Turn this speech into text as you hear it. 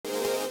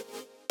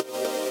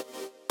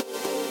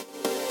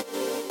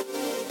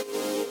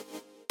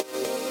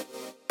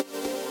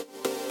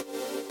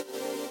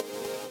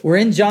We're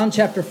in John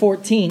chapter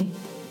 14,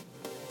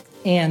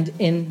 and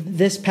in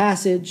this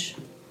passage,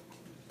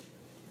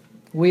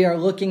 we are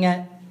looking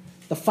at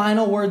the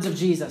final words of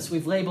Jesus.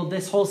 We've labeled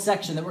this whole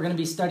section that we're going to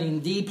be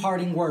studying the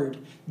parting word.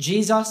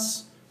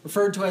 Jesus,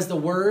 referred to as the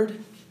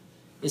Word,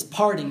 is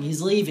parting. He's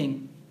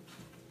leaving.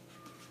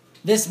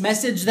 This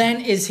message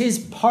then is his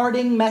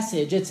parting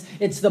message.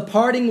 It's the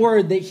parting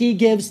word that he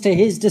gives to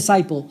his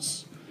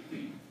disciples.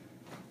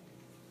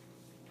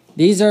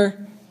 These are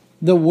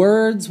the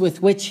words with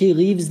which he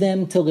leaves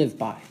them to live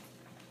by.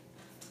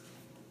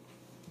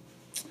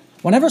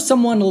 Whenever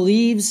someone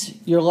leaves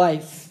your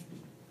life,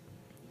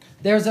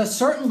 there's a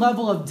certain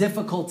level of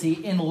difficulty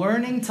in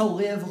learning to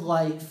live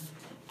life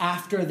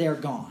after they're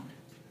gone.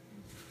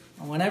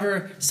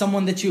 Whenever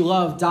someone that you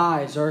love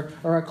dies or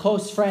a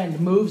close friend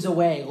moves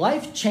away,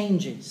 life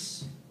changes.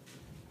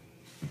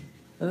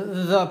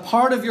 The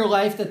part of your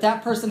life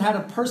that person had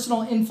a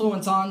personal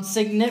influence on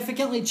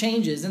significantly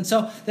changes. And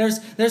so there's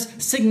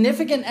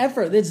significant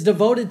effort that's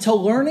devoted to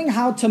learning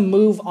how to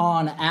move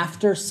on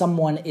after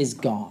someone is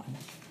gone.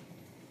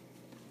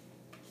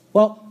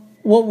 Well,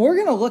 what we're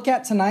going to look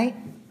at tonight,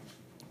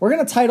 we're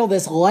going to title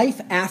this Life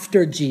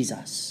After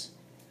Jesus.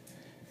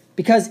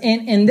 Because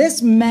in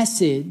this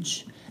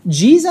message,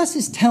 Jesus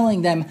is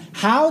telling them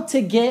how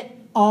to get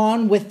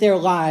on with their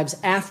lives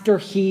after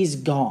he's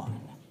gone.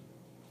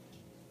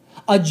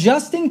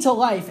 Adjusting to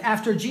life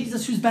after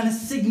Jesus, who's been a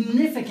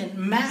significant,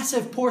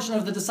 massive portion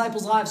of the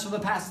disciples' lives for the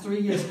past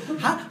 3 years.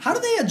 How do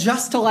they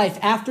adjust to life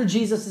after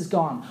Jesus is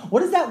gone?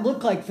 What does that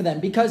look like for them?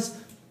 Because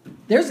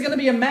there's going to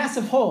be a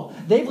massive hole.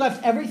 They've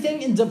left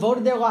everything and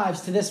devoted their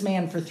lives to this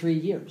man for 3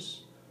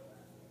 years.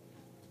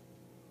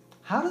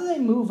 How do they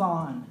move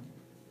on?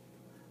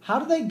 How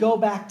do they go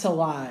back to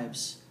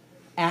lives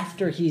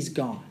after he's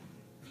gone?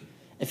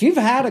 If you've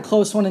had a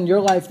close one in your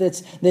life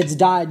that's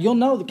died, you'll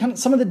know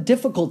some of the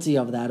difficulty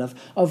of that,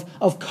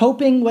 of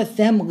coping with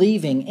them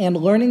leaving and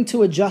learning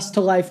to adjust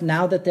to life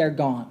now that they're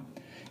gone.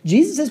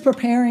 Jesus is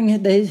preparing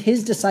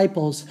his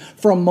disciples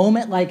for a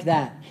moment like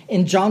that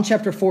in John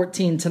chapter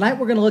 14. Tonight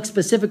we're going to look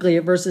specifically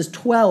at verses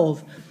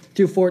 12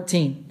 through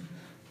 14.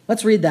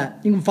 Let's read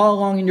that. You can follow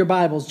along in your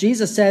Bibles.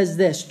 Jesus says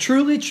this,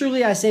 "Truly,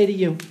 truly, I say to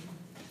you,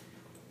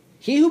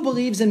 he who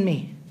believes in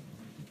me,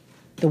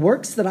 the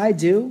works that I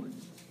do,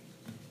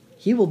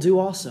 he will do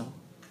also.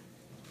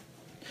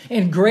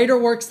 And greater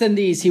works than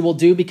these he will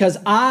do, because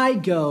I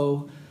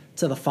go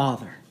to the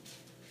Father.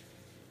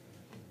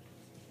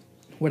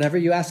 Whatever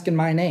you ask in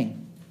my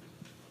name,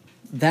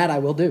 that I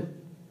will do,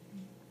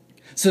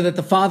 so that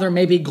the Father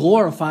may be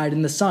glorified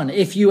in the Son.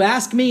 If you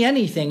ask me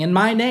anything in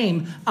my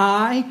name,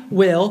 I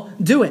will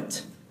do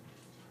it.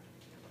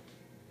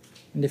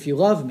 And if you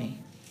love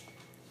me,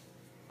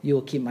 you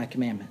will keep my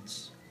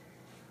commandments.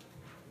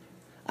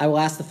 I will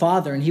ask the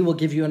Father, and he will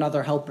give you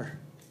another helper,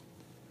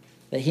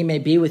 that he may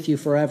be with you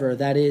forever.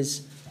 That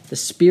is the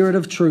Spirit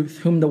of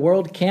truth, whom the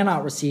world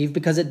cannot receive,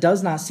 because it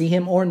does not see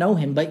him or know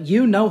him. But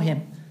you know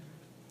him,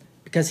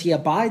 because he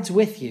abides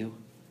with you,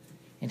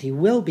 and he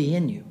will be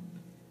in you.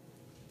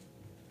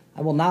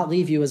 I will not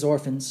leave you as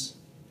orphans.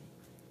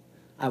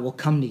 I will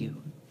come to you.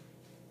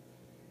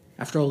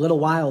 After a little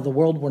while, the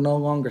world will no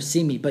longer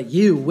see me, but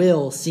you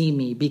will see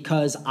me.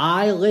 Because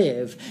I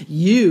live,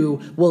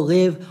 you will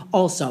live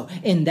also.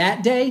 In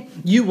that day,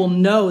 you will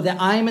know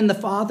that I am in the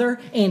Father,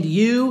 and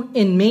you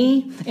in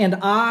me, and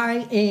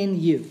I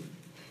in you.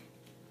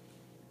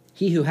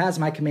 He who has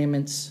my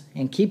commandments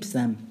and keeps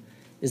them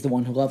is the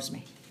one who loves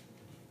me.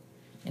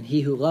 And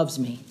he who loves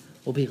me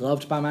will be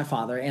loved by my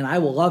Father, and I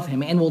will love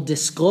him and will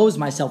disclose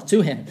myself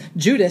to him."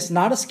 Judas,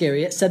 not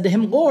Iscariot, said to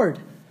him, "Lord,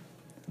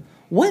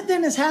 what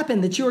then has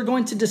happened that you are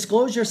going to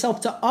disclose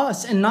yourself to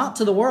us and not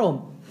to the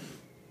world?"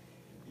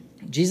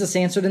 Jesus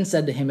answered and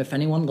said to him, "If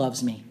anyone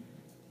loves me,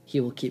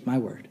 he will keep my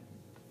word.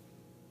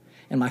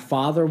 And my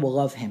Father will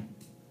love him.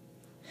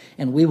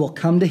 And we will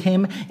come to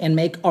him and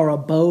make our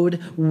abode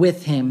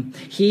with him.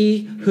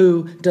 He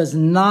who does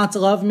not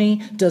love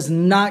me does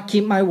not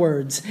keep my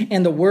words.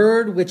 And the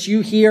word which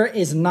you hear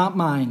is not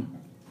mine,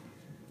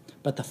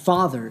 but the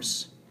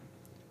Father's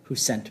who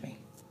sent me."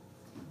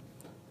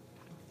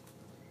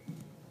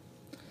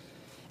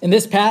 In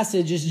this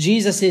passage, as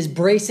Jesus is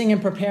bracing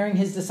and preparing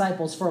his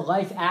disciples for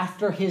life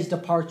after his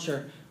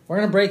departure, we're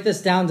going to break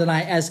this down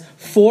tonight as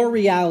 4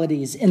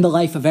 realities in the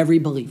life of every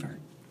believer.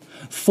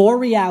 4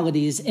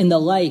 realities in the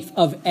life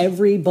of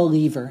every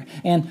believer.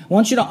 And I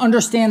want you to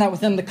understand that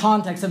within the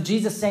context of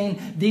Jesus saying,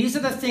 these are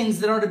the things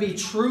that are to be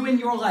true in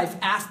your life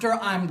after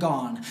I'm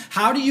gone.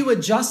 How do you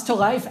adjust to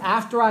life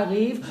after I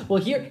leave?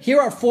 Well, here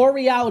are 4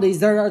 realities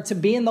that are to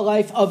be in the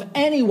life of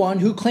anyone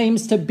who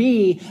claims to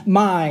be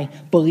my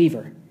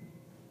believer.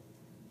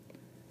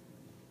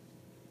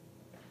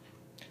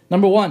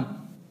 Number 1,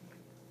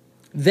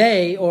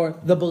 they, or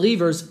the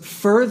believers,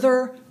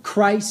 further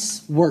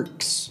Christ's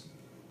works.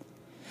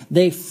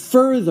 They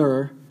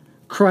further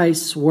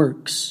Christ's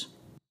works.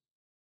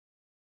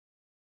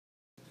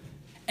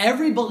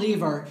 Every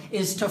believer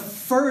is to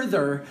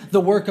further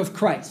the work of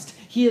Christ.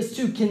 He is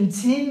to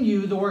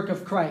continue the work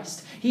of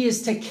Christ. He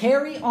is to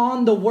carry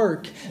on the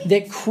work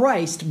that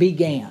Christ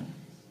began.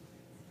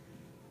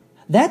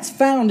 That's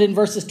found in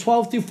verses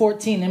 12 through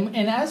 14.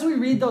 And as we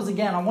read those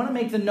again, I want to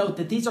make the note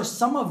that these are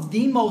some of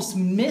the most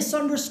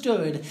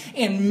misunderstood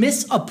and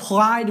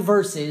misapplied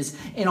verses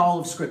in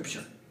all of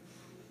Scripture.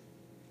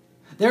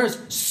 There's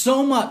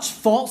so much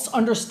false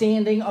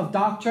understanding of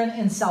doctrine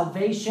and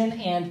salvation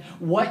and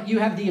what you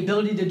have the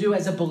ability to do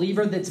as a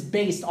believer that's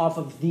based off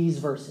of these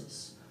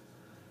verses.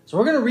 So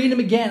we're going to read them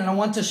again, and I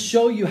want to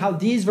show you how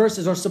these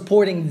verses are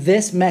supporting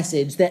this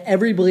message that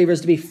every believer is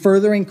to be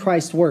furthering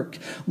Christ's work.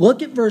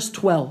 Look at verse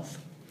 12.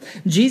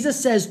 Jesus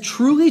says,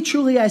 "Truly,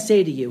 truly, I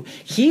say to you,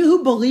 he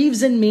who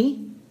believes in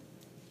me,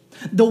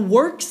 the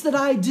works that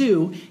I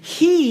do,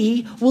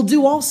 he will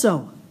do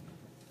also.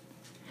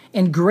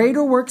 And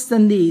greater works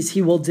than these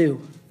he will do,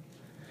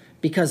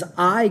 because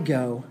I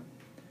go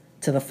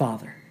to the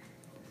Father."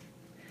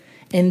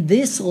 In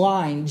this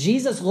line,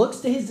 Jesus looks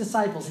to his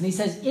disciples and he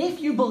says, if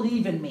you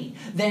believe in me,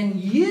 then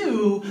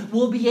you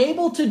will be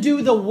able to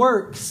do the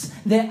works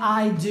that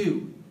I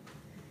do.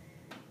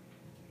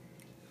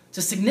 It's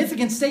a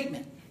significant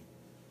statement.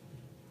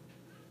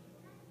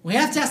 We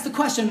have to ask the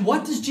question,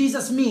 what does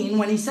Jesus mean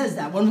when he says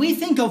that? When we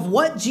think of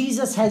what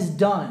Jesus has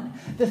done,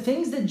 the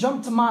things that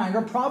jump to mind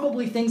are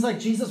probably things like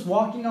Jesus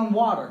walking on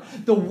water,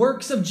 the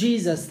works of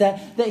Jesus,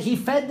 that he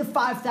fed the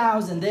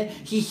 5,000, that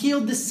he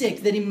healed the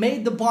sick, that he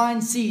made the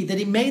blind see, that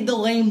he made the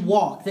lame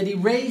walk, that he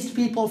raised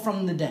people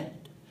from the dead.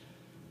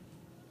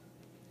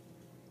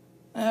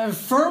 I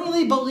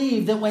firmly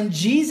believe that when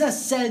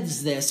Jesus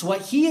says this,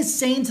 what he is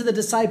saying to the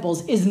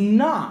disciples is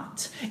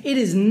not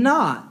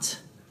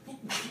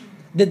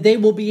that they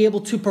will be able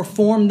to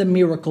perform the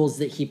miracles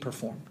that he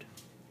performed.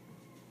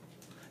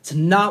 It's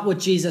not what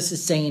Jesus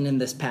is saying in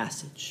this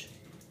passage.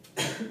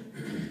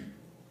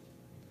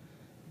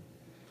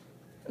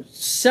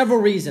 Several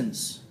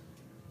reasons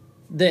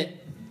that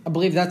I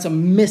believe that's a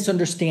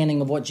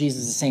misunderstanding of what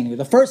Jesus is saying here.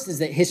 The first is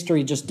that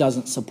history just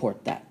doesn't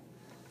support that.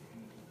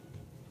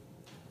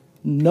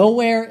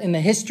 Nowhere in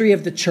the history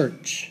of the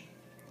church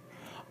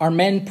are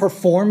men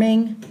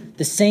performing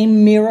the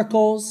same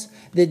miracles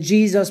that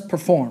Jesus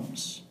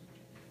performs.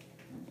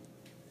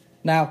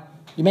 Now,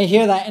 you may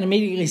hear that and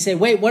immediately say,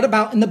 wait, what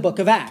about in the book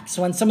of Acts,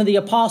 when some of the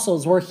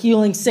apostles were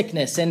healing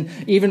sickness and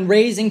even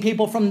raising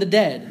people from the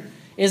dead?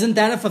 Isn't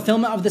that a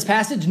fulfillment of this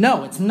passage?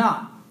 No, it's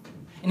not.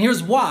 And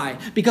here's why.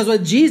 Because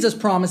what Jesus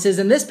promises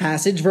in this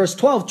passage, verse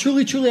 12,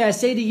 "Truly, truly, I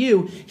say to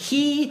you,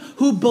 he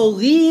who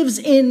believes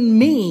in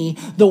me,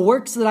 the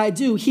works that I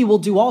do, he will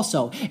do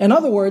also." In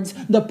other words,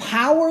 the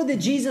power that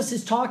Jesus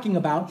is talking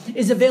about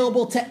is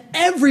available to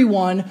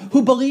everyone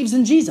who believes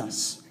in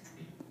Jesus,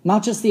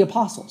 not just the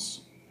apostles.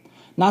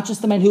 Not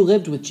just the men who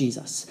lived with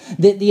Jesus.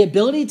 The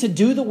ability to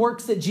do the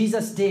works that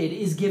Jesus did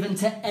is given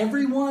to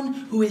everyone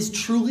who is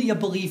truly a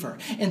believer.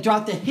 And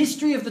throughout the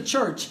history of the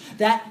church,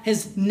 that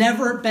has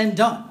never been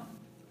done.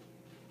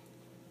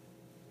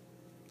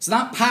 It's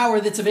not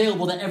power that's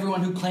available to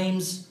everyone who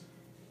claims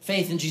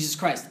faith in Jesus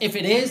Christ. If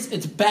it is,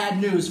 it's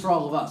bad news for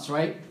all of us,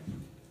 right?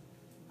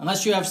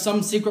 Unless you have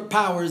some secret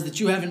powers that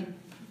you haven't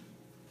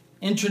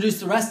introduced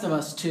the rest of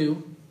us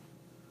to,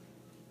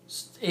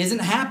 isn't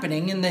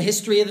happening in the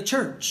history of the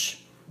church.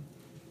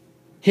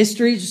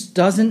 History just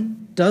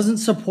doesn't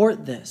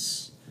support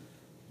this.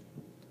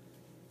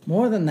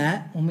 More than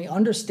that, when we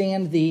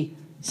understand the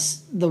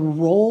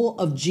role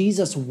of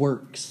Jesus'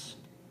 works,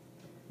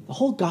 the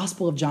whole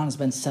Gospel of John has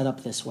been set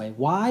up this way.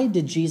 Why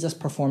did Jesus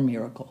perform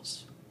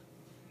miracles?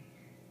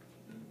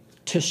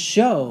 To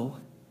show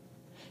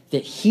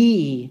that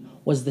he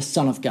was the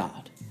Son of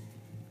God.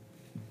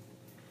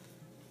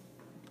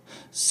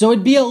 So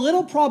it'd be a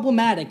little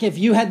problematic if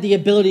you had the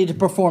ability to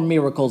perform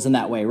miracles in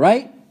that way,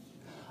 right?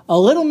 A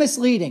little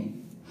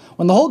misleading.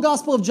 When the whole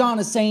Gospel of John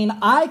is saying,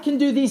 I can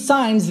do these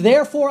signs,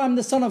 therefore I'm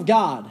the Son of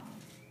God.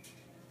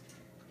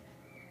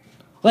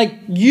 Like,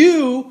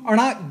 you are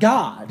not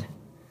God.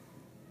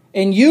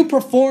 And you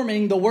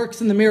performing the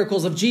works and the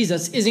miracles of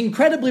Jesus is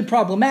incredibly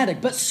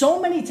problematic. But so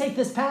many take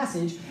this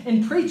passage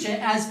and preach it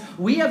as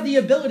we have the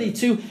ability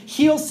to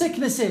heal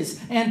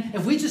sicknesses. And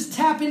if we just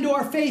tap into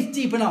our faith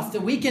deep enough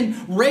that we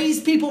can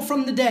raise people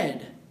from the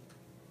dead.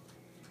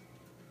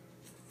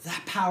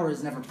 That power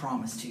is never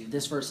promised to you.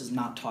 This verse is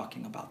not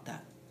talking about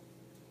that.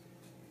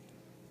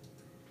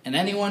 And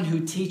anyone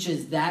who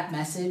teaches that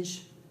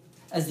message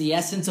as the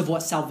essence of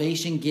what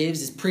salvation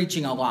gives is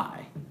preaching a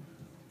lie.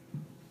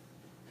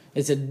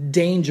 It's a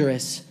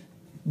dangerous,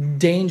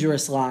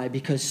 dangerous lie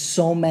because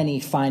so many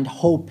find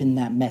hope in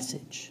that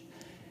message.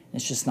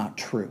 It's just not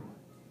true.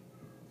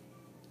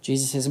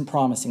 Jesus isn't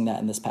promising that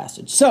in this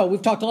passage. So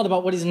we've talked a lot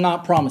about what he's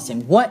not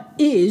promising. What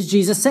is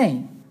Jesus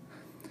saying?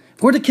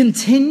 If we're to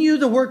continue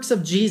the works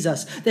of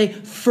Jesus, they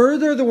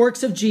further the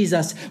works of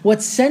Jesus.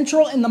 What's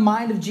central in the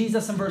mind of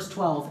Jesus in verse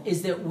 12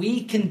 is that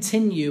we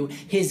continue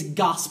his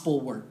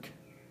gospel work.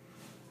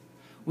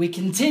 We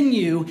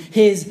continue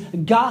his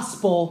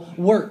gospel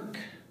work.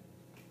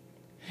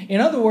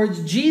 In other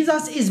words,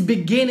 Jesus is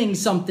beginning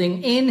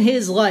something in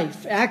his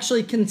life,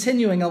 actually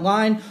continuing a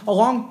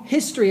long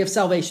history of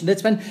salvation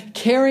that's been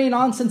carrying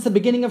on since the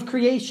beginning of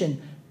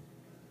creation.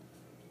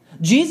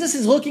 Jesus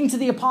is looking to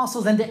the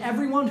apostles and to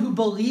everyone who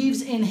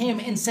believes in him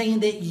and saying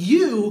that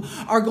you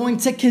are going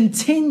to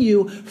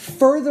continue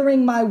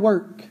furthering my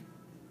work.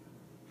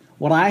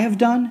 What I have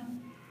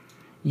done,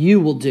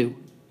 you will do.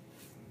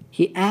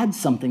 He adds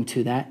something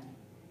to that,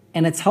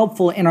 and it's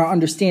helpful in our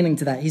understanding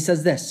to that. He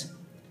says this,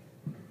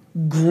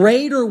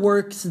 greater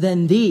works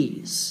than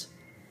these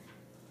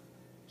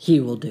he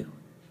will do.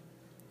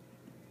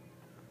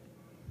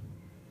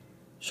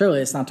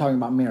 Surely it's not talking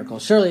about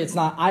miracles. Surely it's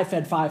not, I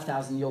fed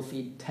 5,000, you'll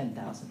feed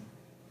 10,000.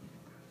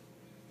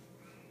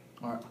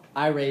 Or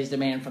I raised a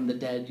man from the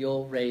dead,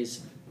 you'll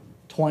raise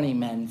 20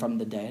 men from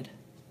the dead.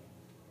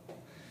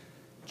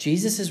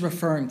 Jesus is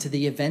referring to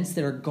the events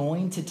that are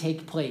going to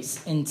take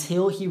place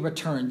until he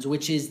returns,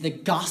 which is the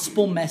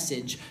gospel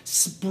message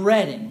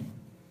spreading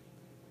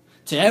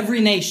to every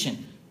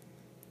nation.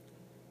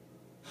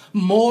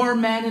 More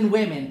men and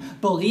women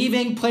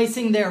believing,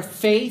 placing their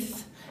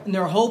faith and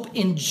their hope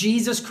in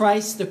Jesus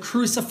Christ, the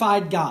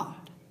crucified God.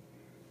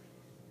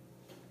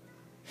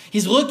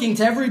 He's looking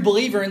to every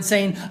believer and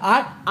saying,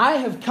 I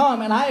have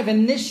come and I have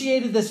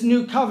initiated this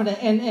new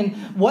covenant. And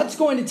what's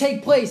going to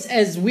take place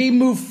as we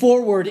move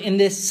forward in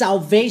this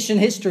salvation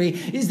history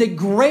is that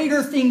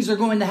greater things are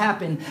going to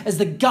happen as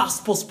the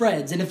gospel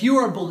spreads. And if you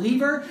are a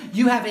believer,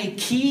 you have a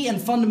key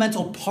and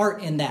fundamental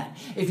part in that.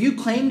 If you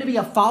claim to be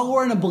a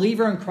follower and a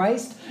believer in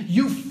Christ,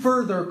 you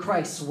further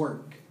Christ's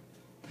work.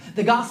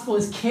 The gospel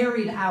is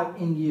carried out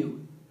in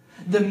you.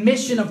 The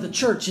mission of the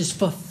church is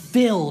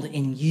fulfilled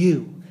in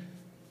you.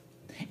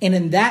 And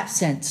in that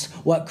sense,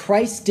 what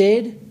Christ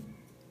did,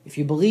 if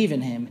you believe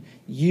in him,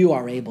 you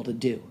are able to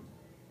do.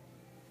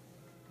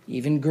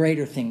 Even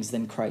greater things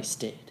than Christ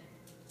did.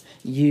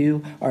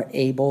 You are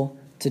able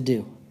to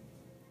do.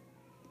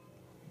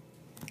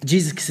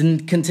 Jesus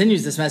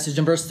continues this message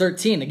in verse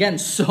 13. Again,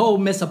 so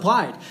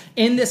misapplied.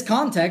 In this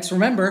context,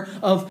 remember,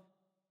 of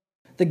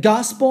the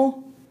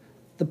gospel,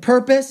 the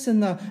purpose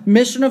and the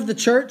mission of the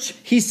church,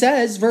 he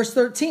says, verse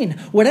 13,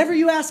 whatever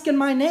you ask in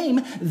my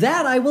name,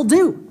 that I will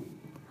do,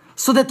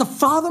 so that the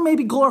Father may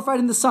be glorified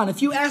in the Son.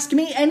 If you ask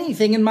me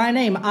anything in my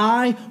name,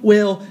 I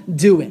will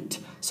do it.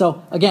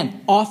 So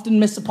again, often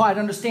misapplied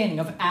understanding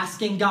of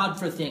asking God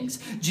for things.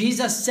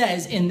 Jesus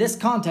says in this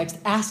context,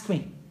 ask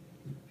me.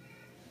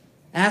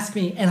 Ask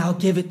me and I'll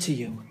give it to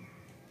you.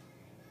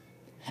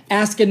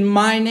 Ask in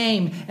my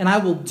name and I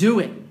will do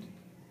it.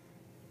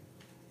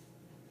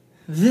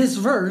 This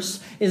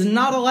verse is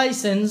not a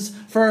license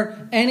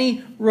for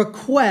any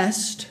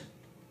request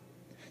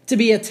to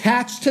be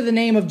attached to the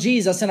name of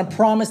Jesus and a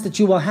promise that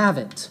you will have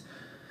it.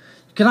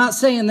 You cannot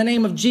say in the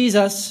name of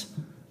Jesus,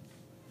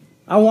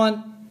 I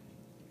want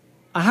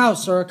a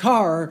house or a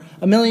car or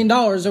 $1 million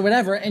or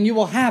whatever, and you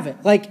will have it.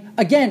 Like,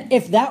 again,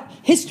 if that,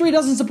 history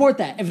doesn't support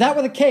that. If that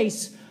were the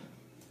case,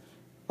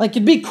 like,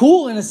 it'd be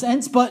cool in a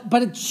sense, but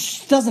it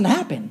just doesn't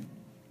happen.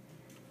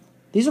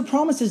 These are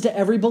promises to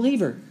every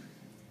believer.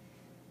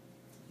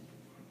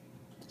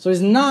 So this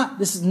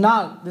is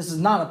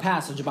not a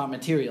passage about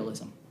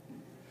materialism.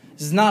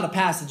 This is not a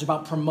passage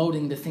about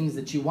promoting the things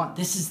that you want.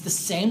 This is the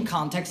same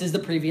context as the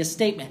previous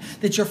statement,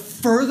 that you're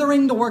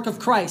furthering the work of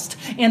Christ.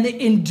 And that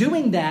in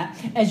doing that,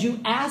 as you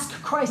ask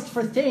Christ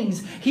for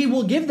things, he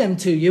will give them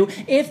to you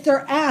if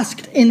they're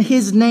asked in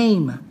his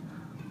name.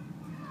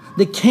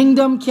 The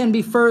kingdom can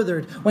be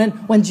furthered.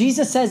 When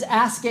Jesus says,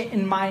 ask it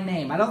in my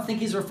name, I don't think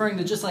he's referring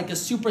to just like a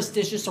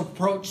superstitious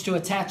approach to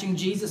attaching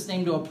Jesus'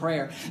 name to a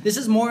prayer. This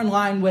is more in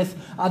line with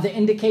the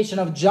indication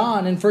of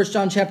John in 1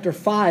 John chapter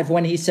 5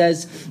 when he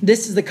says,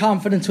 this is the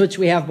confidence which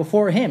we have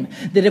before him,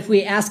 that if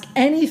we ask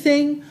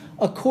anything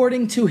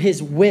according to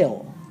his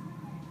will,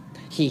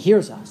 he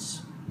hears us.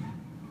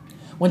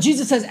 When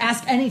Jesus says,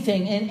 ask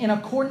anything in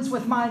accordance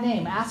with my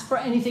name, ask for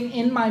anything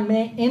in my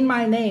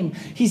name,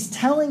 he's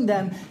telling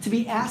them to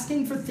be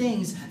asking for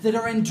things that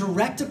are in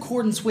direct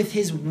accordance with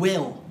his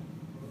will,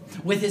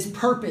 with his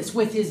purpose,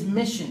 with his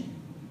mission.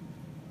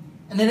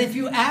 And that if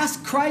you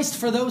ask Christ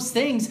for those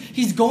things,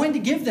 he's going to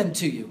give them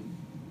to you.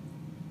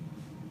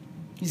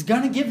 He's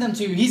going to give them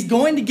to you. He's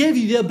going to give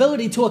you the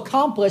ability to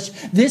accomplish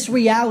this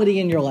reality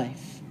in your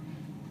life.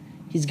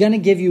 He's going to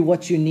give you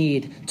what you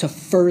need to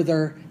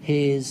further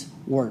his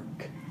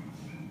work.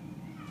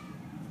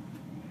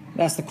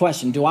 That's the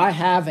question. Do I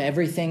have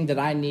everything that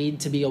I need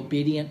to be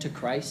obedient to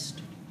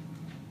Christ?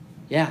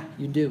 Yeah,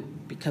 you do,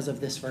 because of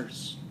this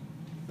verse.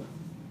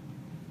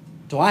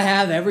 Do I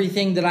have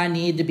everything that I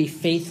need to be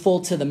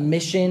faithful to the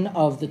mission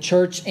of the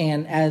church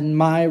and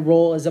my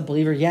role as a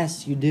believer?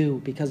 Yes, you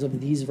do, because of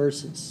these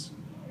verses.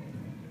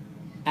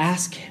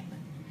 Ask him,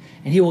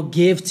 and he will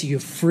give to you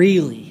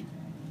freely.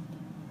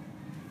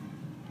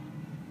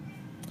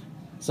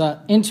 It's an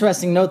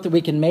interesting note that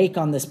we can make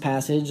on this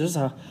passage. There's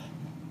a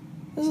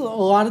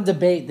lot of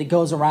debate that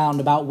goes around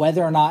about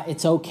whether or not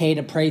it's okay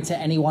to pray to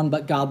anyone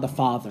but God the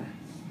Father.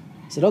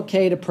 Is it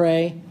okay to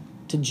pray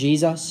to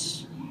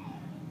Jesus?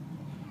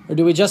 Or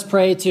do we just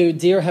pray to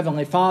dear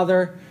Heavenly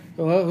Father?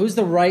 Who's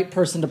the right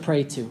person to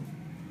pray to?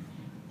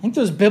 I think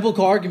there's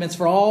biblical arguments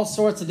for all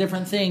sorts of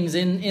different things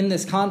in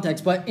this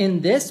context. But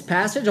in this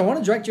passage, I want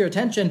to direct your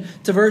attention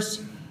to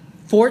verse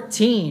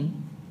 14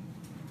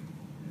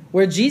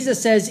 where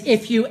Jesus says,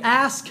 if you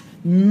ask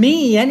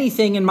me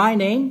anything in my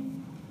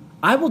name,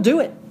 I will do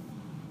it.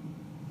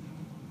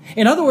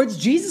 In other words,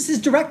 Jesus is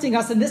directing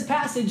us in this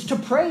passage to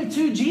pray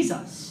to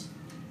Jesus.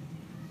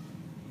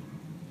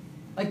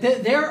 Like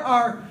there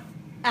are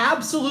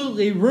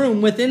absolutely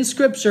room within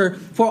Scripture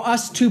for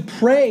us to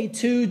pray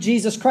to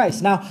Jesus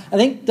Christ. Now, I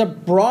think the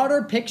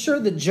broader picture,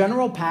 the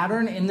general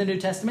pattern in the New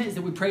Testament is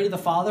that we pray to the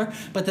Father,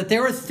 but that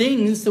there are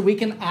things that we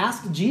can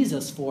ask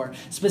Jesus for,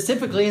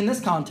 specifically in this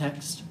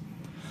context.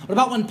 What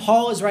about when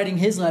Paul is writing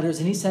his letters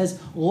and he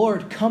says,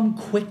 Lord, come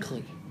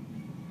quickly?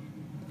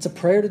 It's a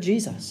prayer to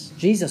Jesus.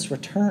 Jesus,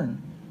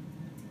 return.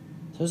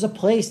 So there's a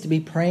place to be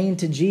praying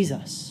to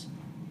Jesus,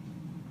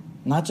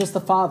 not just the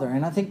Father.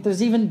 And I think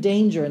there's even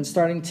danger in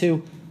starting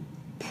to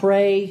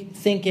pray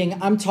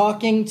thinking, I'm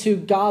talking to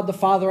God the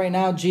Father right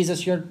now.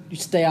 Jesus, you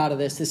stay out of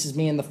this. This is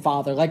me and the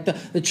Father. Like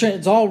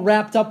it's all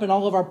wrapped up in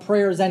all of our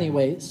prayers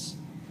anyways.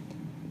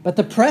 But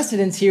the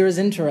precedence here is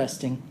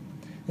interesting.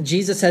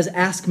 Jesus says,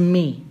 ask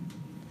me.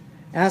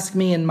 Ask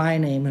me in my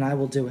name and I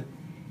will do it.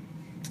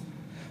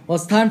 Well,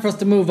 it's time for us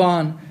to move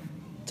on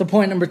to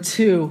point number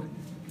 2.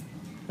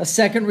 A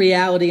second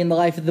reality in the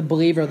life of the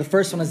believer. The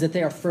first one is that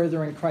they are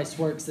furthering Christ's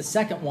works. The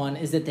second one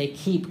is that they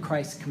keep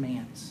Christ's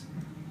commands.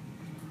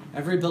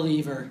 Every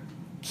believer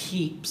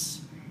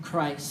keeps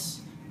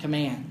Christ's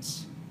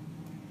commands.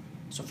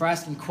 So for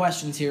asking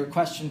questions here,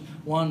 question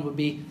 1 would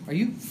be, are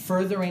you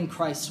furthering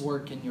Christ's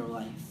work in your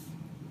life?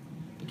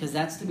 Because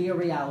that's to be a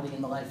reality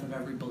in the life of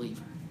every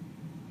believer.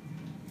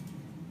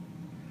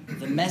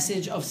 The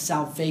message of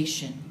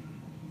salvation,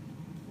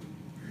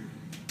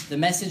 the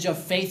message of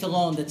faith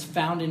alone that's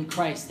found in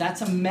Christ, that's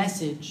a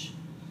message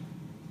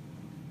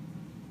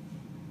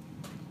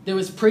that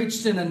was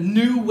preached in a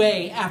new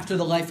way after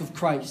the life of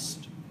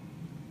Christ.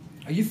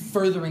 Are you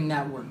furthering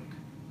that work?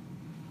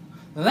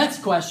 The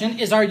next question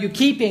is, are you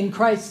keeping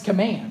Christ's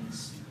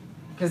commands?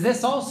 Because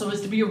this also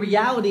is to be a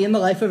reality in the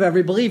life of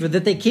every believer,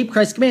 that they keep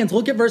Christ's commands.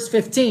 Look at verse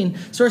 15.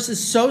 This verse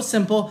is so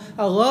simple.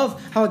 I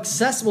love how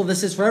accessible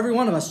this is for every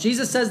one of us.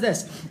 Jesus says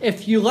this,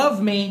 if you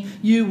love me,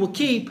 you will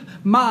keep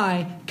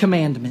my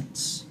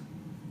commandments.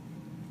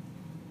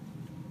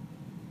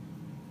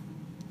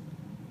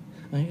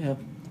 A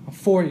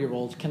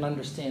 4-year-old can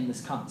understand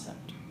this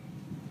concept.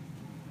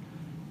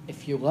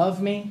 If you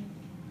love me,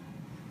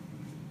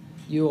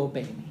 you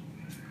obey me.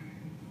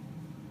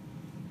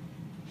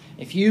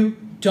 If you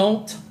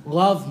don't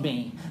love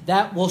me,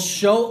 that will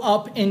show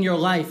up in your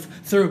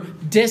life through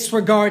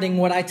disregarding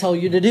what I tell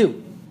you to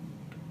do.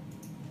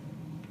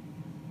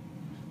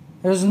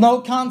 There's no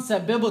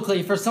concept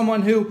biblically for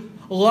someone who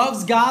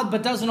loves God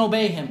but doesn't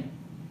obey him.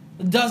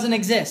 It doesn't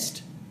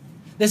exist.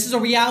 This is a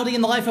reality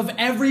in the life of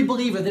every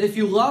believer, that if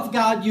you love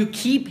God, you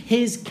keep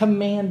his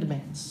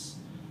commandments.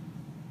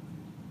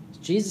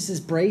 Jesus is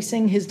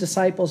bracing his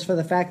disciples for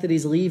the fact that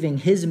he's leaving.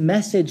 His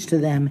message to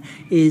them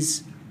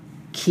is,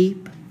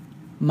 keep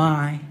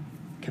my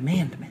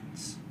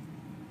commandments.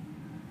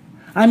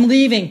 I'm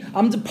leaving.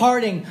 I'm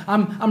departing.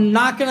 I'm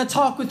not going to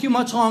talk with you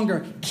much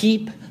longer.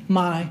 Keep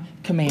my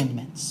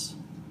commandments.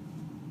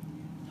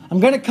 I'm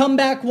going to come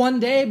back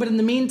one day, but in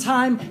the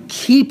meantime,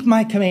 keep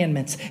my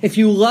commandments. If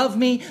you love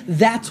me,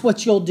 that's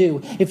what you'll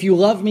do. If you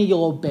love me,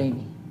 you'll obey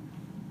me.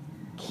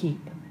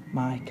 Keep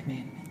my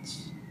commandments.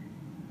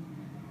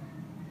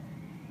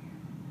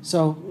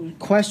 So, the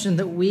question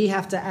that we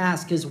have to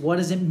ask is, what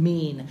does it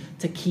mean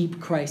to keep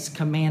Christ's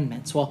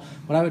commandments? Well,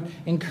 what I would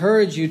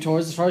encourage you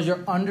towards, as far as your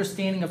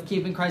understanding of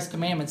keeping Christ's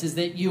commandments, is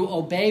that you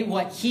obey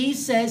what he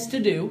says to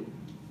do.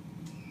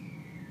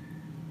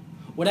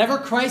 Whatever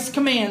Christ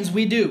commands,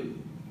 we do.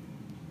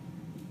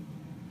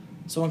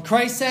 So when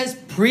Christ says,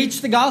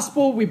 preach the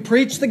gospel, we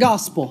preach the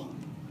gospel.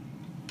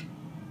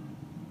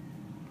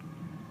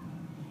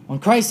 When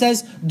Christ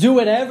says, do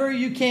whatever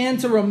you can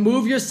to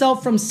remove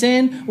yourself from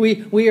sin,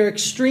 we are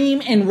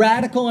extreme and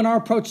radical in our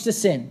approach to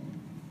sin.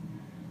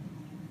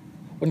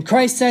 When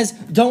Christ says,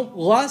 don't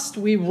lust,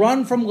 we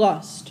run from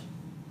lust.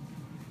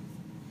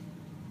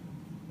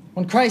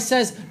 When Christ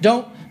says,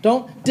 don't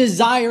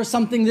desire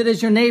something that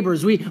is your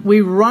neighbor's,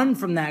 we run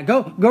from that.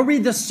 Go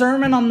read the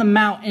Sermon on the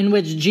Mount, in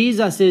which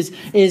Jesus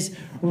is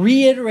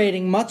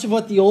reiterating much of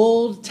what the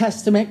Old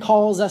Testament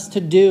calls us to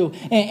do,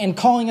 and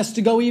calling us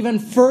to go even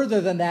further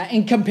than that,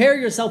 and compare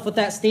yourself with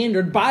that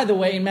standard. By the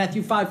way, in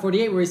Matthew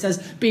 5:48, where he says,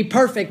 be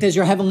perfect as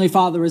your heavenly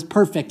Father is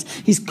perfect.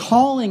 He's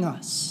calling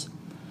us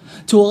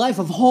to a life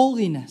of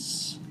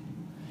holiness,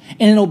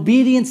 and in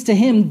obedience to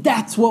him,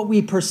 that's what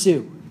we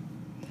pursue.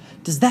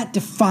 Does that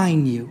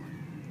define you?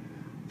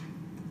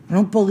 I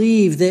don't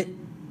believe that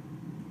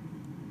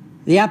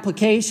the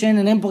application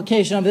and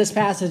implication of this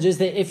passage is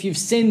that if you've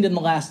sinned in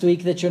the last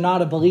week, that you're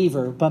not a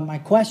believer. But my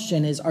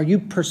question is, are you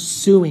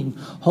pursuing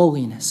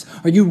holiness?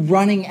 Are you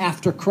running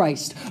after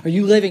Christ? Are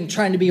you living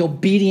trying to be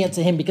obedient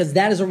to him? Because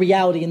that is a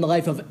reality in the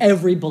life of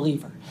every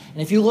believer.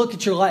 And if you look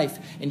at your life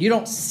and you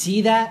don't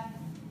see that,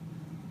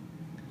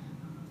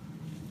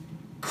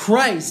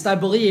 Christ, I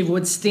believe,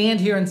 would stand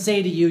here and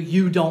say to you,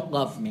 you don't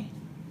love me.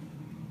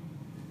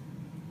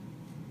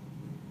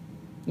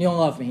 You don't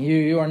love me.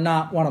 You are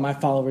not one of my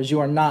followers.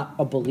 You are not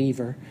a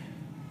believer.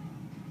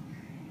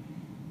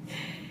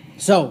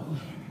 So,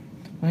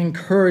 I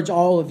encourage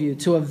all of you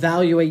to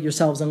evaluate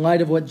yourselves in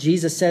light of what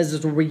Jesus says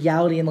is a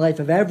reality in the life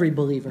of every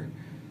believer.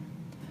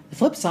 The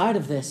flip side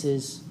of this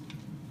is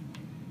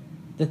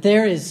that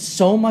there is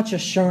so much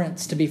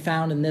assurance to be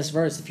found in this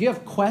verse. If you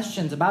have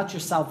questions about your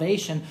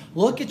salvation,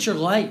 look at your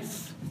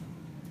life.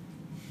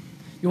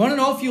 You want to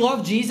know if you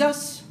love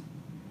Jesus?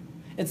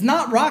 It's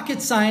not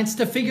rocket science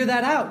to figure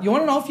that out. You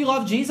want to know if you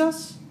love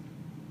Jesus?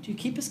 Do you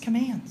keep his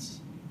commands?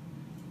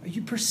 Are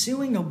you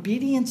pursuing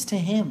obedience to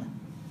him?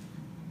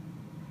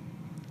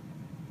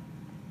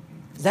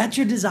 Is that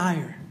your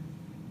desire?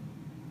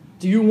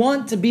 Do you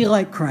want to be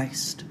like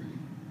Christ?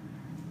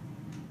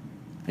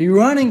 Are you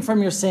running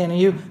from your sin? Are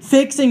you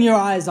fixing your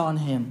eyes on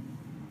him?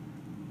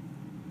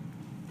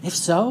 If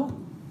so,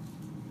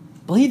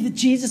 believe that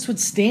Jesus would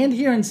stand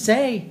here and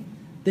say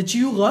that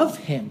you love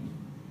him.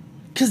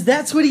 Because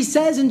that's what he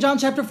says in John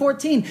chapter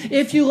 14.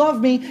 If you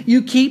love me,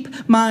 you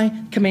keep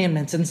my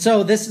commandments. And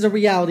so this is a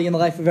reality in the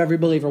life of every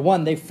believer.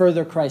 One, they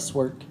further Christ's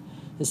work,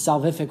 his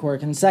salvific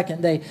work. And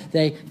second,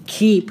 they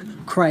keep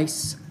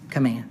Christ's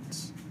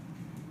commands.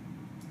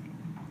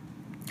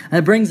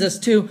 That brings us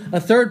to a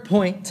third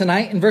point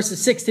tonight in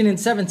verses 16 and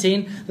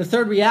 17. The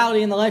third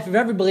reality in the life of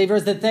every believer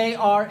is that they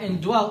are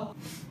indwelt.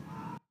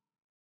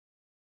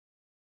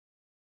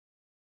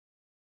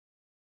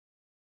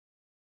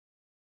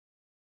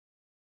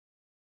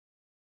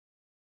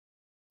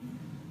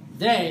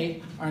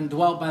 They are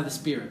indwelt by the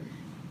Spirit.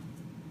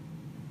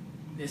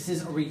 This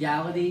is a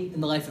reality in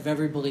the life of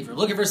every believer.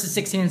 Look at verses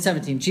 16 and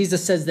 17.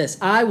 Jesus says this,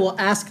 I will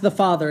ask the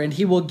Father, and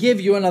he will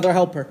give you another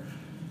helper,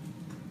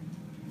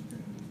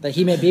 that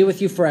he may be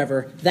with you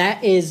forever.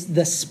 That is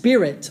the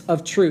Spirit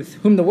of truth,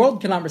 whom the world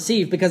cannot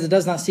receive because it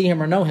does not see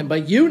him or know him.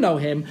 But you know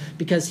him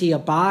because he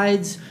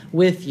abides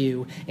with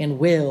you and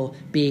will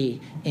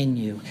be in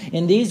you.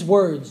 In these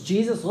words,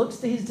 Jesus looks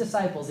to his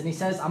disciples and he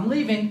says, I'm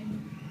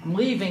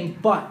leaving,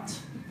 but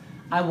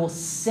I will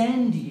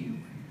send you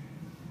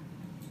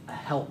a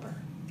helper.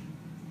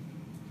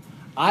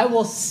 I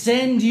will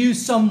send you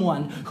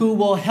someone who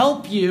will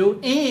help you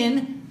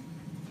in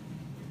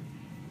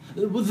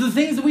the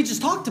things that we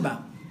just talked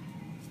about.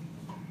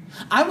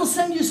 I will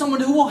send you someone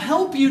who will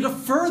help you to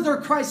further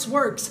Christ's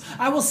works.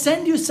 I will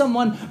send you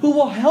someone who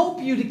will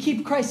help you to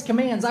keep Christ's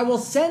commands. I will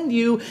send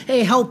you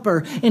a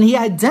helper. And he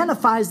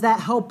identifies that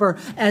helper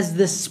as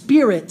the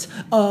Spirit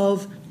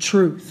of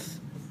truth.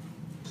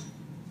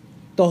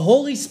 The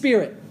Holy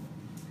Spirit,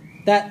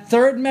 that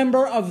third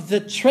member of the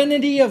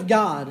Trinity of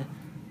God,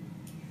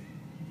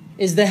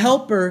 is the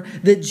helper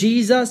that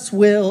Jesus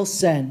will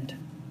send.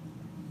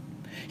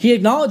 He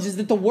acknowledges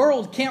that the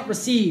world can't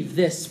receive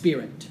this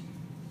Spirit.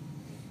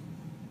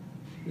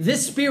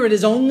 This Spirit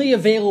is only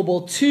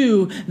available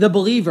to the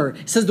believer.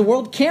 He says the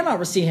world cannot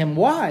receive him.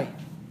 Why?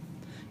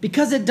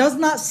 Because it does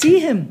not see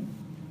him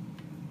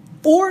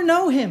or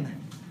know him.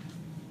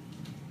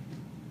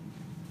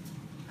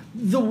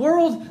 The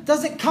world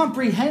doesn't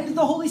comprehend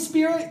the Holy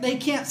Spirit. They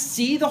can't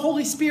see the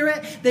Holy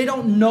Spirit. They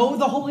don't know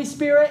the Holy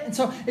Spirit. And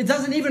so it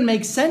doesn't even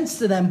make sense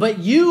to them. But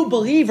you,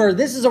 believer,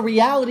 this is a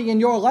reality in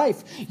your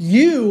life.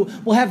 You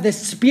will have the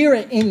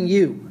Spirit in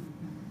you.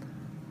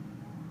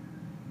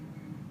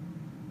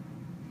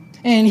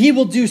 And he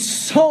will do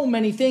so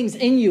many things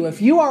in you.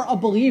 If you are a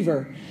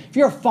believer, if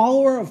you're a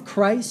follower of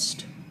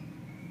Christ,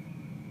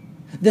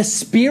 the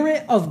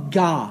Spirit of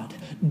God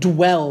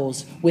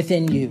dwells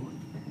within you.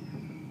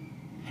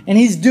 And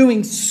he's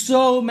doing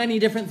so many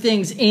different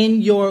things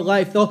in your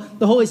life. The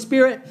Holy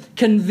Spirit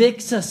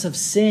convicts us of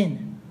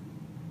sin.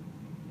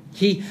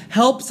 He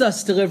helps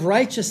us to live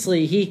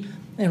righteously.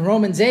 In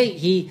Romans 8,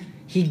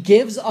 he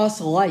gives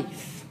us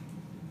life.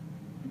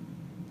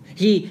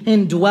 He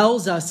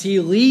indwells us.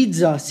 He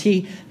leads us.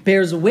 He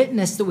bears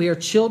witness that we are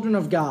children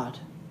of God.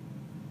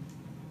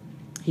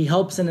 He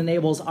helps and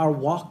enables our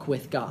walk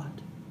with God.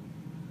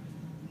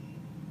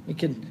 We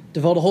could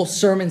devote a whole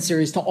sermon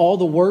series to all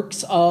the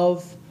works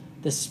of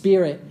the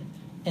Spirit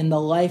in the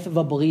life of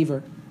a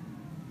believer.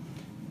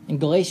 In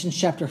Galatians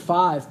chapter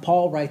 5,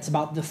 Paul writes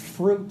about the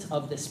fruit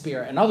of the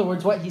Spirit. In other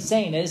words, what he's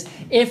saying is,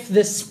 if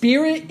the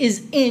Spirit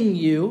is in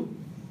you,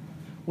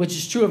 which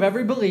is true of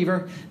every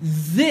believer,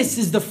 this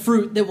is the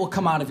fruit that will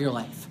come out of your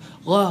life.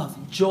 Love,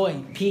 and joy,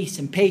 and peace,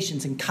 and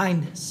patience, and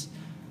kindness.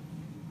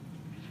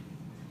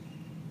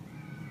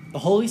 The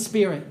Holy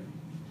Spirit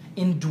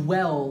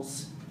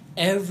indwells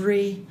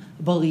every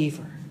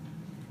believer.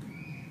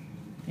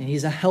 And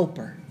he's a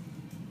helper.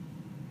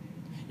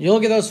 You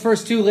look at those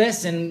first two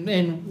lists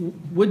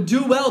and would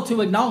do well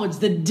to acknowledge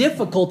the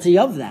difficulty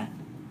of that.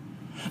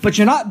 But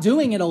you're not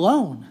doing it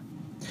alone.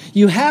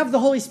 You have the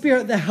Holy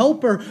Spirit, the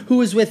helper who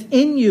is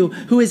within you,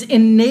 who is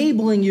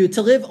enabling you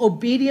to live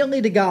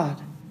obediently to God.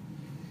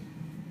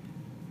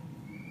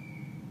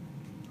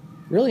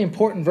 Really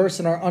important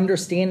verse in our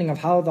understanding of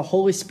how the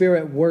Holy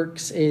Spirit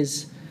works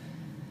is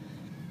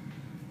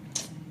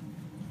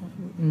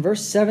in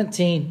verse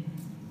 17.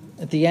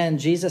 at the end,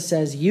 Jesus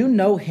says, you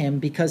know him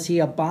because he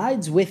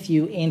abides with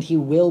you and he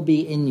will be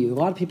in you. A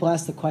lot of people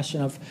ask the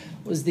question of,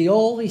 was the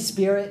Holy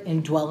Spirit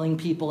indwelling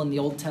people in the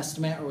Old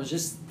Testament, or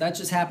was that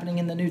just happening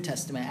in the New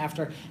Testament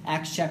after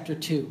Acts chapter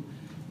 2?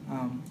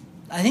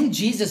 I think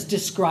Jesus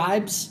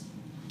describes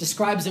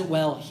it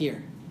well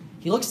here.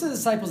 He looks to the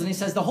disciples and he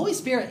says, the Holy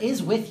Spirit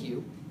is with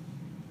you.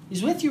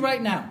 He's with you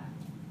right now.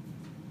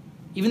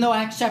 Even though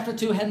Acts chapter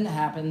 2 hadn't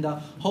happened, the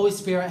Holy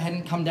Spirit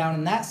hadn't come down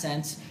in that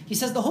sense, he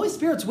says the Holy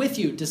Spirit's with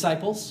you,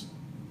 disciples,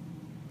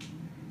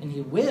 and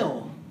he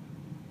will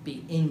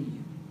be in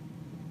you.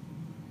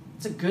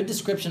 It's a good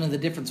description of the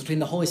difference between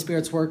the Holy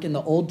Spirit's work in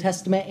the Old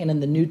Testament and in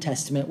the New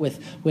Testament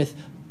with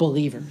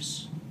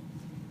believers.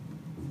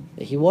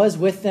 That he was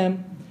with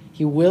them,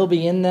 he will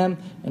be in them,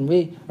 and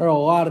we are a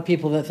lot of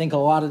people that think a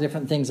lot of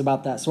different things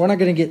about that. So we're not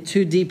going to get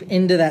too deep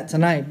into that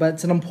tonight, but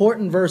it's an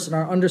important verse in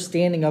our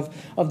understanding of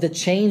the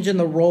change in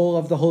the role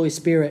of the Holy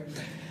Spirit.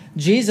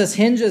 Jesus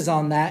hinges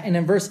on that, and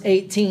in verse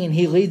 18,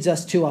 he leads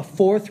us to a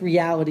fourth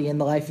reality in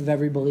the life of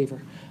every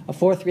believer. A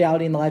fourth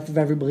reality in the life of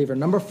every believer.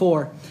 Number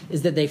 4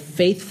 is that they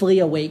faithfully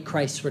await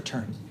Christ's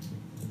return.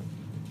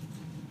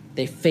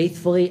 They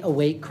faithfully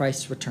await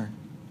Christ's return.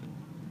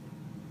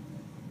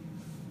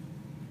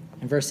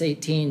 In verse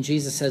 18,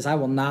 Jesus says, I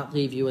will not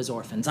leave you as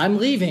orphans. I'm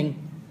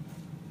leaving,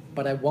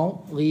 but I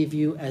won't leave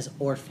you as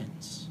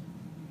orphans.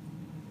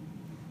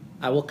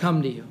 I will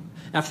come to you.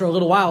 After a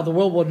little while, the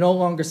world will no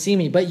longer see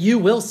me, but you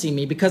will see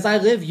me. Because I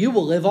live, you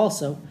will live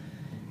also.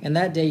 And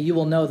that day you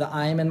will know that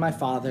I am in my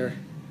Father,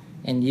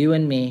 and you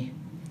in me,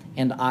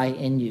 and I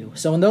in you.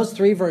 So in those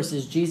 3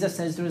 verses, Jesus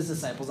says to his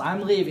disciples,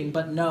 I'm leaving,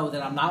 but know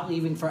that I'm not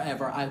leaving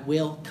forever. I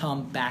will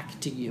come back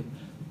to you.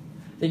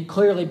 Then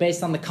clearly,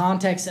 based on the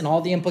context and all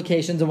the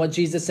implications of what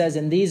Jesus says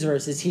in these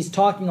verses, he's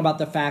talking about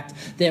the fact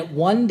that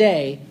one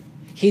day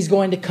he's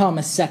going to come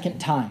a second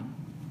time.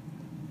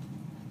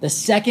 The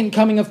second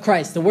coming of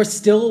Christ that we're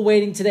still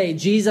awaiting today,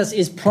 Jesus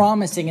is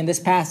promising in this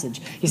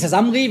passage. He says,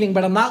 I'm leaving,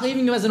 but I'm not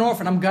leaving you as an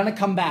orphan. I'm going to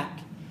come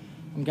back.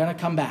 I'm going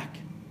to come back.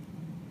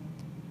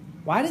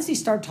 Why does he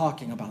start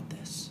talking about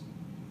this?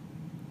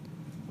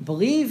 I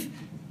believe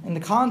in the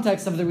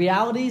context of the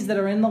realities that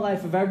are in the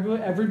life of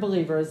every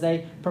believer as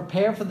they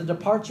prepare for the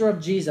departure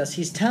of Jesus,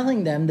 he's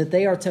telling them that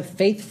they are to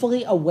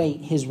faithfully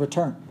await his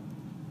return.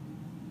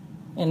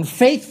 And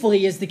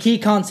faithfully is the key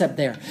concept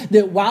there.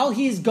 That while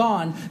he's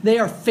gone, they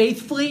are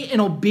faithfully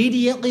and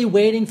obediently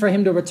waiting for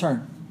him to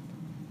return.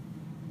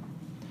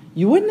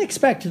 You wouldn't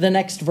expect the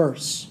next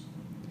verse.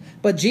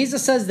 But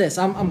Jesus says this,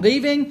 I'm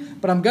leaving,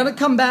 but I'm going to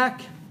come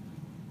back.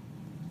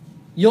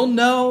 You'll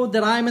know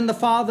that I'm in the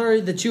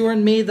Father, that you are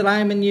in me, that I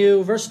am in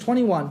you. Verse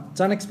 21,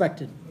 it's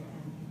unexpected.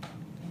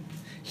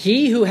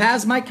 He who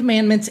has my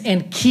commandments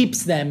and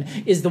keeps them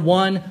is the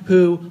one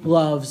who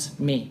loves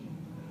me.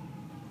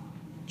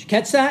 Did you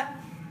catch that?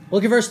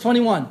 Look at verse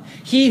 21.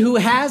 He who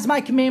has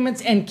my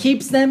commandments and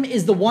keeps them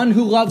is the one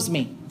who loves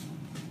me.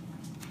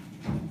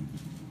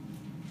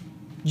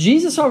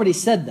 Jesus already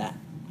said that.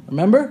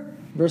 Remember?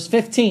 Verse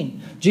 15.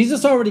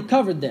 Jesus already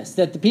covered this,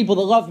 that the people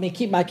that love me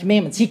keep my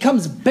commandments. He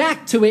comes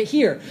back to it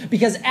here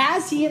because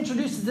as he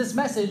introduces this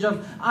message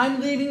of I'm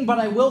leaving, but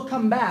I will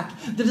come back,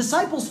 the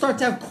disciples start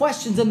to have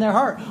questions in their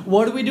heart.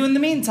 What do we do in the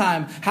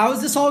meantime? How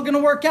is this all going to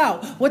work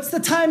out? What's the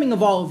timing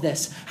of all of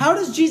this? How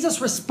does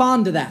Jesus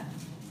respond to that?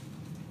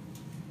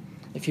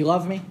 If you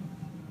love me,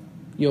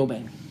 you obey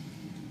me.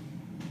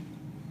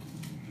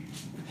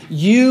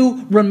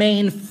 You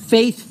remain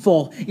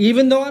faithful.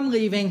 Even though I'm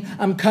leaving,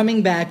 I'm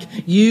coming back.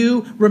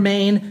 You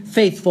remain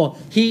faithful.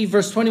 He,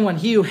 verse 21,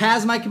 he who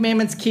has my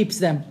commandments keeps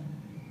them.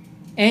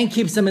 And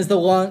keeps them is the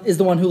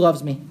one who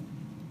loves me.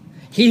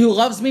 He who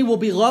loves me will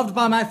be loved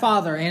by my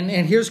Father. And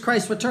here's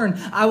Christ's return.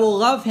 I will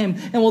love him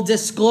and will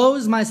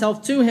disclose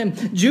myself to him.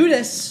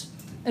 Judas,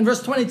 in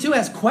verse 22,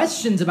 has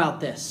questions about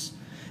this.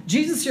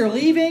 Jesus, you're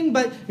leaving,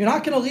 but you're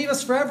not going to leave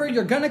us forever.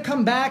 You're going to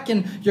come back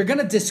and you're going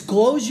to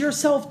disclose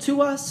yourself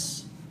to us.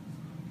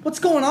 What's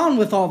going on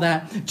with all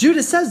that?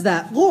 Judas says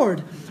that.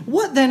 Lord,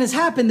 what then has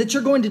happened that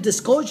you're going to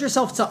disclose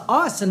yourself to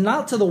us and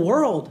not to the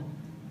world?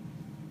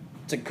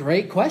 It's a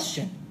great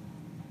question.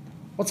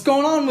 What's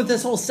going on with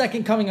this whole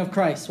second coming of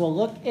Christ? Well,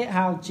 look at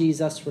how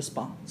Jesus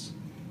responds.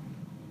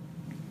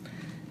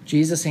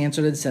 Jesus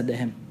answered and said to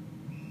him,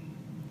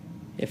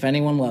 if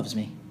anyone loves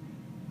me,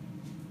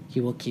 he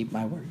will keep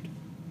my word.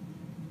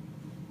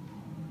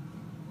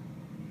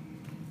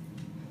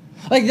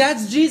 Like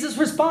that's Jesus'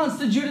 response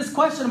to Judas'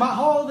 question about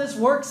how all this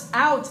works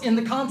out in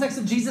the context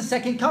of Jesus'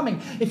 second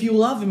coming. If you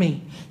love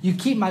me, you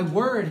keep my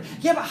word.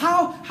 Yeah, but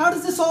how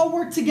does this all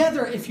work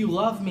together? If you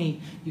love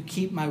me, you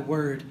keep my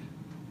word.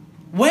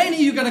 When are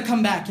you going to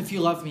come back? If you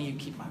love me, you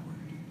keep my word.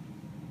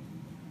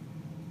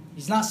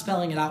 He's not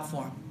spelling it out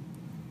for them.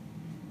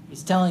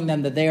 He's telling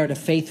them that they are to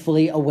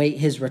faithfully await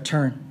his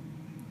return.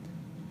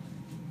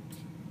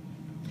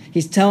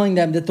 He's telling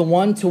them that the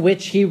one to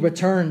which he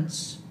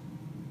returns,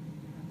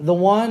 the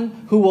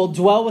one who will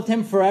dwell with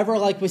him forever,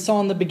 like we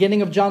saw in the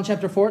beginning of John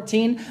chapter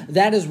 14,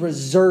 that is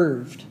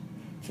reserved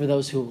for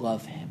those who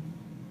love him.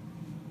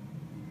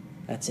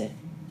 That's it.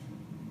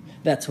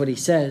 That's what he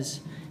says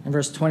In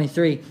verse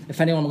 23,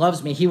 if anyone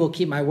loves me, he will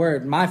keep my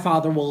word. My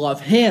Father will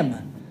love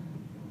him,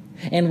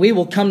 and we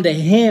will come to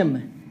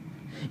him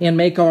and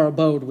make our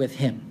abode with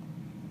him.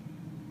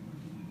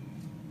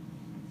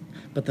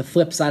 But the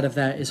flip side of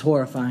that is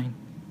horrifying.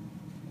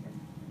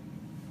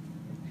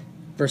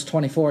 Verse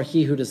 24,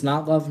 he who does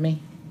not love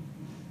me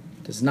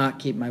does not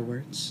keep my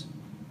words.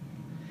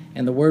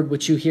 And the word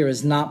which you hear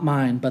is not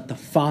mine, but the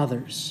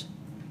Father's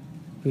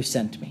who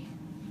sent me.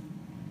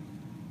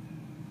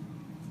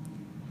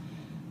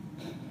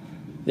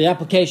 The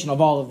application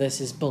of all of this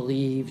is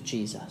believe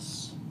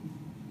Jesus.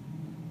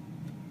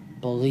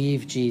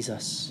 Believe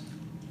Jesus.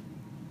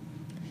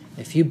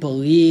 If you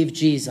believe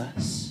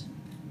Jesus,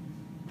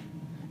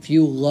 if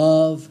you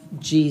love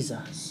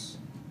Jesus,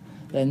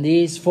 then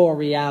these four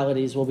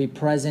realities will be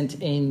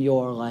present in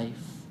your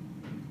life.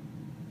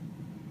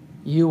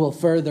 You will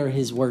further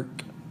his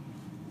work.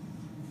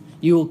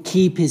 You will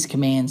keep his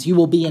commands. You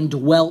will be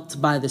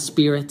indwelt by the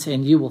Spirit,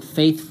 and you will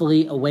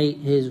faithfully await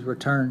his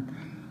return.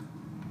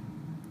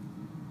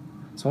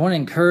 So I want to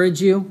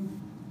encourage you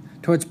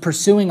towards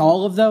pursuing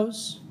all of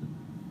those.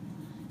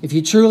 If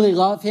you truly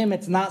love him,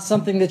 it's not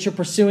something that you're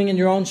pursuing in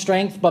your own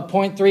strength, but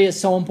point 3 is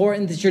so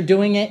important that you're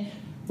doing it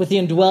with the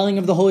indwelling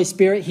of the Holy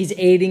Spirit. He's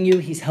aiding you.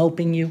 He's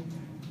helping you.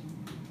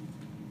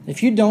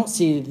 If you don't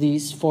see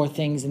these 4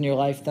 things in your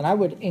life, then I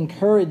would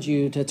encourage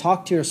you to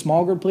talk to your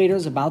small group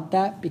leaders about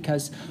that,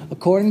 because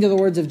according to the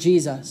words of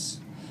Jesus,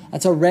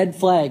 that's a red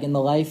flag in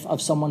the life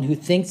of someone who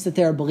thinks that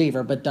they're a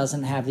believer but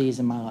doesn't have these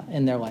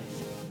in their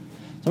life.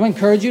 So I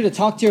encourage you to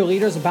talk to your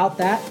leaders about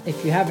that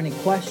if you have any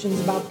questions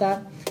about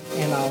that.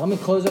 And let me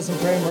close us in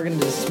prayer, and we're going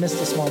to dismiss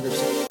the small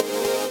groups.